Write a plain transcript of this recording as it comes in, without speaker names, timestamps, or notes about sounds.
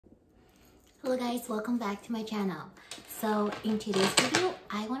Hello guys, welcome back to my channel. So in today's video,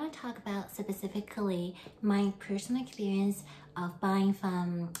 I want to talk about specifically my personal experience of buying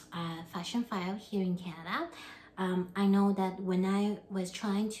from FashionFile here in Canada. I know that when I was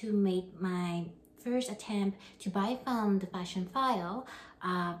trying to make my first attempt to buy from the FashionFile,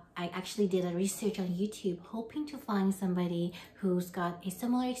 I actually did a research on YouTube hoping to find somebody who's got a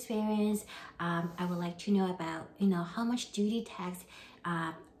similar experience. I would like to know about, how much duty tax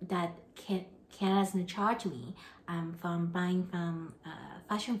that Canada's gonna charge me from buying from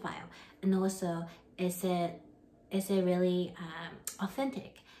FashionFile, and also is it really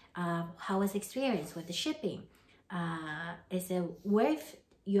authentic? How was the experience with the shipping? Is it worth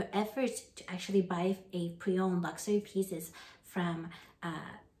your efforts to actually buy a pre-owned luxury pieces from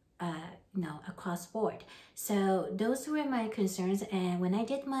across board? So those were my concerns, and when I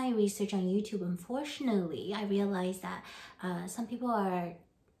did my research on YouTube, unfortunately I realized that some people are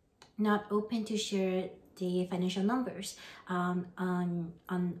not open to share the financial numbers on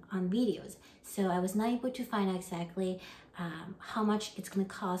videos. So I was not able to find out exactly how much it's going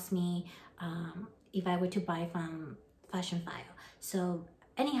to cost me if I were to buy from FashionFile. So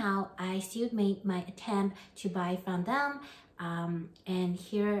anyhow, I still made my attempt to buy from them, and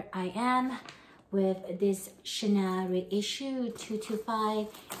here I am with this Chanel reissue 225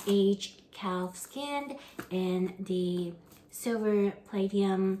 aged calfskin and the silver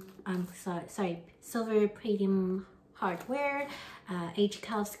palladium hardware aged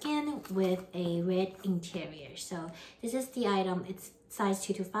calfskin with a red interior. So this is the item. It's size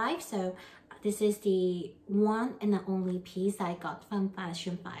 225. So this is the one and the only piece I got from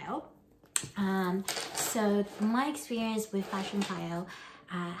FashionFile. So my experience with FashionFile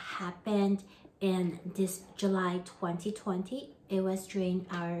happened in this July 2020. It was during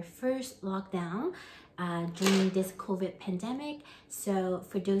our first lockdown during this COVID pandemic. So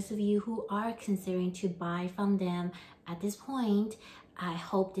for those of you who are considering to buy from them at this point, I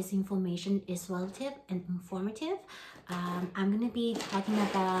hope this information is relative and informative. I'm going to be talking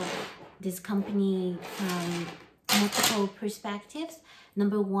about this company from multiple perspectives.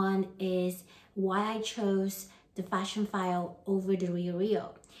 Number one is why I chose the FashionFile over the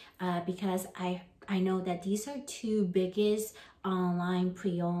Real, because I know that these are two biggest online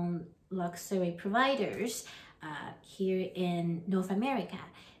pre-owned luxury providers here in North America,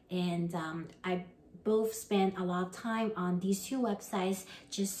 and I both spent a lot of time on these two websites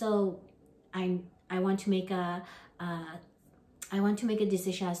just so I want to make a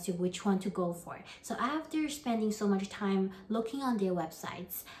decision as to which one to go for. So after spending so much time looking on their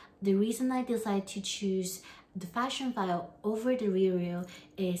websites, the reason I decided to choose the FashionFile over the Real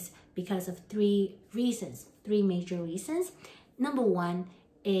is because of three major reasons. Number one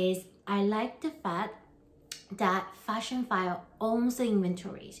is I like the fact that FashionFile owns the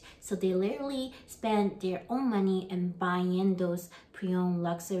inventories. So they literally spend their own money and buying in those pre-owned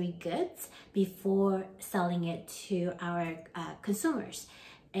luxury goods before selling it to our consumers.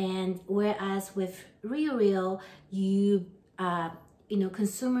 And whereas with Real,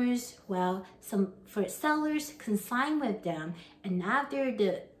 consumers, for sellers consign with them, and after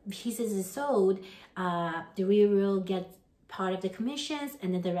the pieces is sold, the Real gets part of the commissions,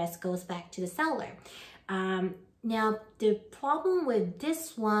 and then the rest goes back to the seller. Now, the problem with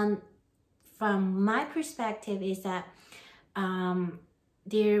this one, from my perspective, is that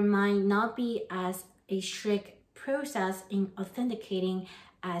there might not be as a strict process in authenticating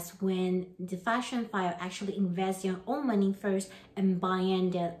as when the FashionFile actually invests their own money first and buy in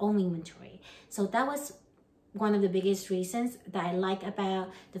their own inventory. So that was one of the biggest reasons that I like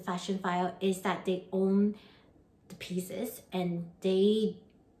about the FashionFile, is that they own the pieces, and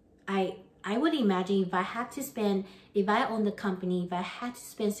I would imagine if I own the company, if I had to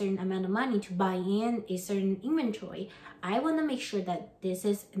spend a certain amount of money to buy in a certain inventory, I want to make sure that this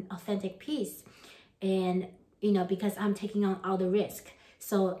is an authentic piece, and because I'm taking on all the risk.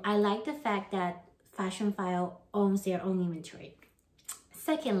 So I like the fact that FashionFile owns their own inventory.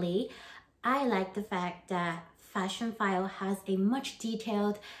 Secondly, I like the fact that FashionFile has a much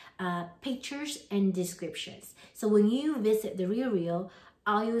detailed pictures and descriptions. So when you visit the Real,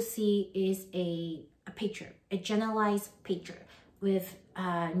 all you'll see is a picture, a generalized picture with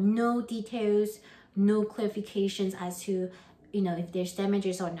no details, no clarifications as to if there's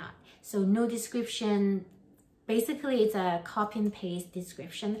damages or not. So no description. Basically, it's a copy and paste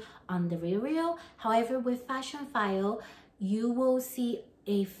description on the Real. However, with FashionFile, you will see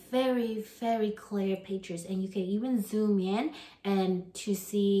a very, very clear pictures, and you can even zoom in and to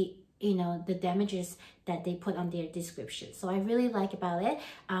see you know, the damages that they put on their description. So I really like about it,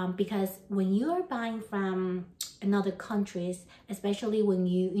 because when you are buying from another countries, especially when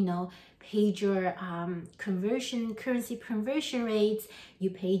you know, paid your currency conversion rates, you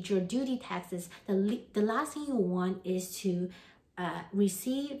paid your duty taxes, the last thing you want is to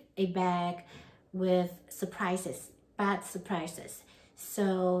receive a bag with surprises, bad surprises.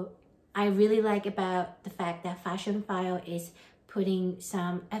 So I really like about the fact that FashionFile is putting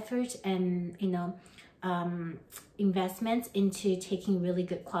some efforts and, you know, investments into taking really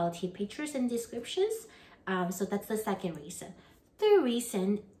good quality pictures and descriptions. So that's the second reason. Third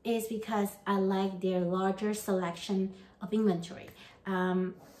reason is because I like their larger selection of inventory.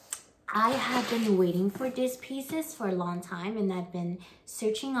 I have been waiting for these pieces for a long time, and I've been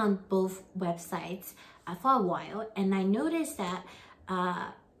searching on both websites for a while, and I noticed that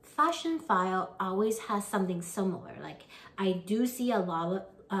FashionFile always has something similar. Like, I do see a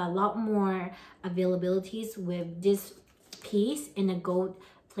lot more availabilities with this piece in a gold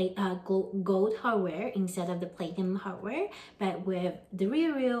hardware instead of the platinum hardware, but with the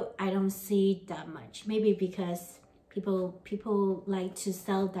real I don't see that much. Maybe because people like to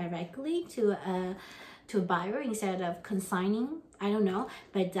sell directly to a buyer instead of consigning. I don't know,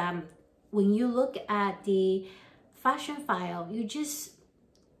 but when you look at the FashionFile,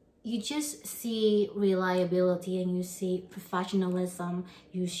 you just see reliability, and you see professionalism,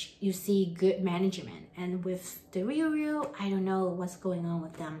 you see good management. And with the real, I don't know what's going on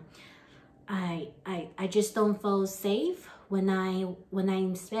with them. I just don't feel safe when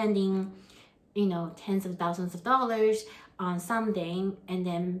I'm spending, you know, tens of thousands of dollars on something,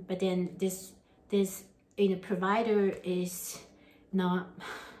 and but then this you know, provider is not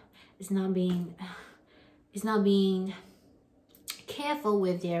being careful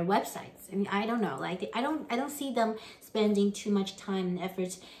with their websites. I mean, I don't know, like, I don't see them spending too much time and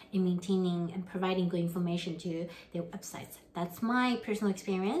efforts in maintaining and providing good information to their websites. That's my personal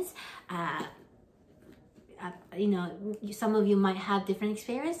experience. You know, some of you might have different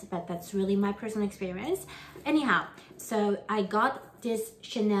experience, but that's really my personal experience. Anyhow, so I got this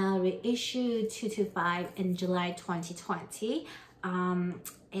Chanel reissue 225 in July 2020.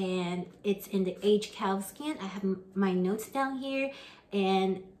 And it's in the H calfskin. I have my notes down here,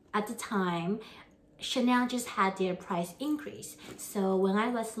 and at the time Chanel just had their price increase. So when I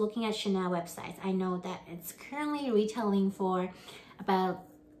was looking at Chanel websites, I know that it's currently retailing for about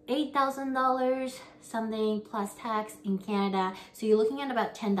 $8,000 something plus tax in Canada. So you're looking at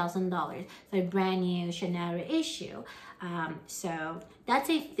about $10,000 for a brand new Chanel reissue. So that's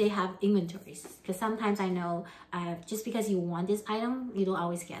if they have inventories, because sometimes I know just because you want this item, you don't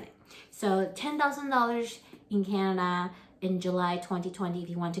always get it. So $10,000 in Canada in July 2020 if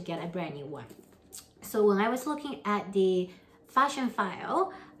you want to get a brand new one. So when I was looking at the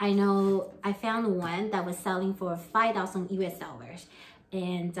FashionFile, I know I found one that was selling for $5,000 US,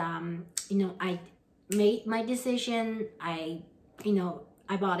 and you know, I made my decision. I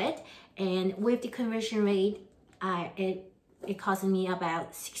bought it, and with the conversion rate, it cost me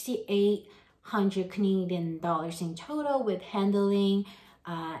about 6,800 Canadian dollars in total with handling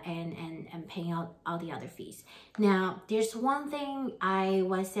and paying out all the other fees. Now, there's one thing I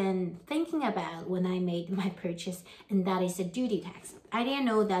wasn't thinking about when I made my purchase, and that is the duty tax. I didn't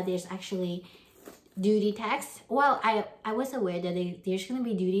know that there's actually duty tax. Well, I was aware that there's going to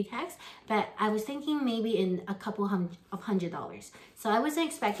be duty tax, but I was thinking maybe in a couple of $100. So I wasn't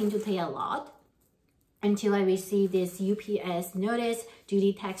expecting to pay a lot until I received this UPS notice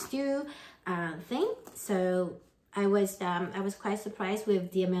duty tax due thing. So I was quite surprised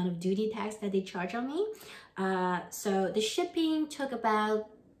with the amount of duty tax that they charge on me. So the shipping took about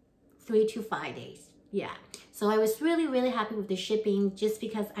 3 to 5 days. Yeah. So I was really happy with the shipping, just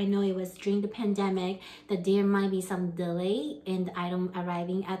because I know it was during the pandemic that there might be some delay in the item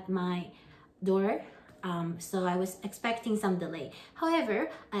arriving at my door. So I was expecting some delay.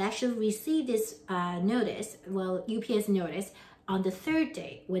 However, I actually received this notice, well, UPS notice, on the third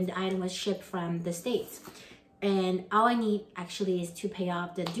day when the item was shipped from the States. And all I need actually is to pay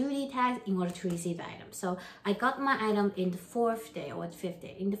off the duty tax in order to receive the item. So I got my item in the fourth day, or the fifth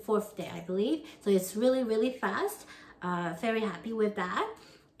day, in the fourth day, I believe. So it's really fast. Very happy with that.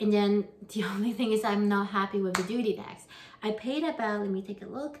 And then the only thing is I'm not happy with the duty tax. I paid about, let me take a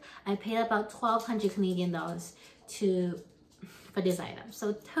look. I paid about 1,200 Canadian dollars for this item.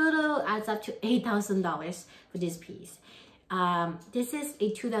 So total adds up to $8,000 for this piece. This is a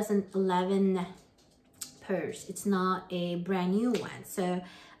 2011 purse. It's not a brand new one. So,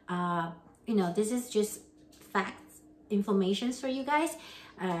 you know, this is just facts, information for you guys,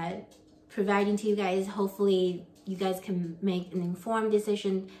 providing to you guys hopefully you guys can make an informed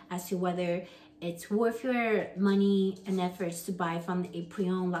decision as to whether it's worth your money and efforts to buy from a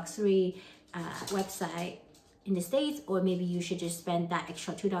pre-owned luxury website in the States, or maybe you should just spend that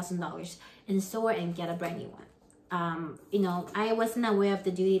extra $2,000 in store and get a brand new one. You know, I wasn't aware of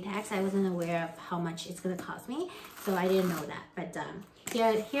the duty tax. I wasn't aware of how much it's gonna cost me, so I didn't know that. But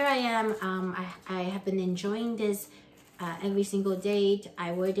here I am. I have been enjoying this every single day.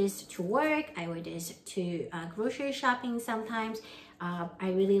 I wear this to work. I wear this to grocery shopping sometimes.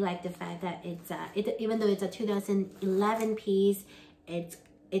 I really like the fact that it's even though it's a 2011 piece, it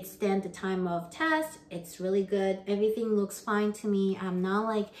stands the time of test. It's really good. Everything looks fine to me. I'm not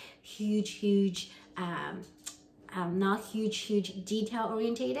like huge detail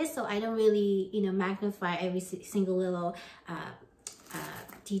orientated, so I don't really, you know, magnify every single little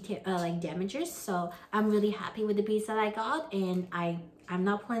detail like damages. So I'm really happy with the piece that I got, and I'm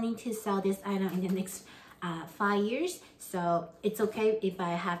not planning to sell this item in the next 5 years, so it's okay if I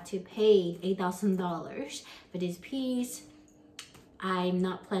have to pay $8,000 for this piece. I'm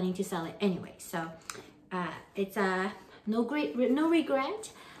not planning to sell it anyway, so it's no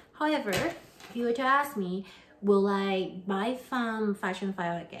regret. However, if you were to ask me, will I buy from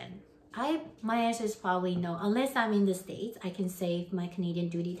FashionFile again? My answer is probably no. Unless I'm in the States, I can save my Canadian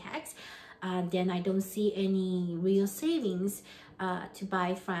duty tax. Then I don't see any real savings to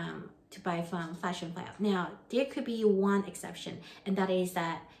buy from FashionFile. Now, there could be one exception, and that is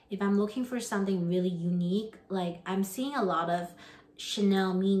that if I'm looking for something really unique, like I'm seeing a lot of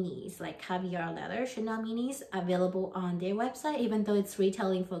Chanel minis, like caviar leather Chanel minis available on their website, even though it's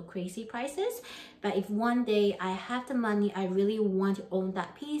retailing for crazy prices. But if one day I have the money, I really want to own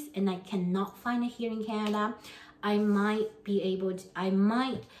that piece, and I cannot find it here in Canada, I might be able to,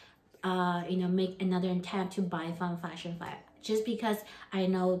 you know, make another attempt to buy from FashionFile, just because I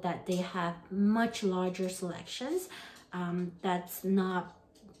know that they have much larger selections. That's not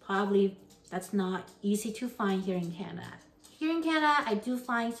easy to find here in Canada. Here in Canada, I do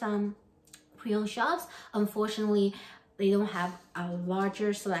find some pre-owned shops. Unfortunately, they don't have a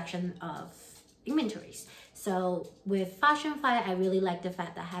larger selection of inventories. So with FashionFile, I really like the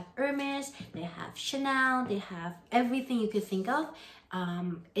fact that I have Hermes, they have Chanel, they have everything you could think of.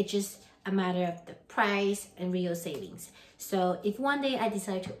 It's just a matter of the price and real savings. So if one day I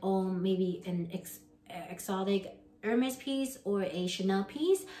decide to own maybe an exotic Hermes piece or a Chanel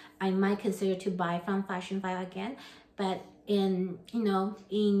piece, I might consider to buy from FashionFile again. But in no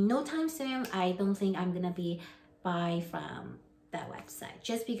time soon, I don't think I'm gonna be buy from that website,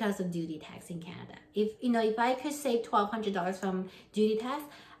 just because of duty tax in Canada. If I could save $1,200 from duty tax,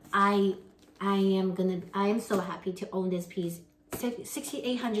 I am so happy to own this piece.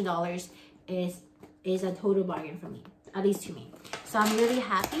 $6,800 is a total bargain for me, at least to me. So I'm really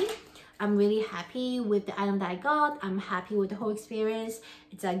happy. I'm really happy with the item that I got. I'm happy with the whole experience.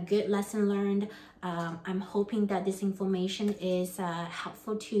 It's a good lesson learned. I'm hoping that this information is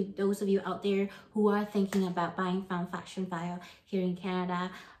helpful to those of you out there who are thinking about buying from FashionFile here in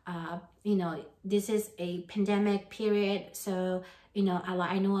Canada. This is a pandemic period, so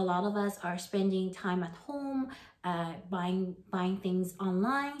I know a lot of us are spending time at home, buying things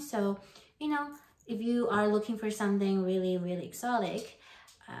online. So if you are looking for something really exotic,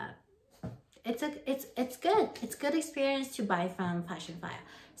 it's good experience to buy from FashionFile.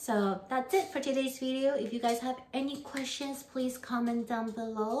 So that's it for today's video. If you guys have any questions, please comment down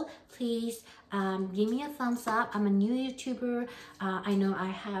below. Please give me a thumbs up. I'm a new YouTuber. I know I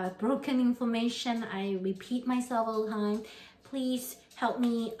have broken information. I repeat myself all the time. Please help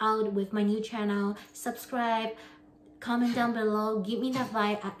me out with my new channel. Subscribe, comment down below. Give me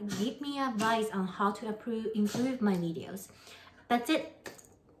advice on how to improve my videos. That's it.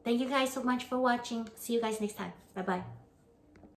 Thank you guys so much for watching. See you guys next time. Bye bye.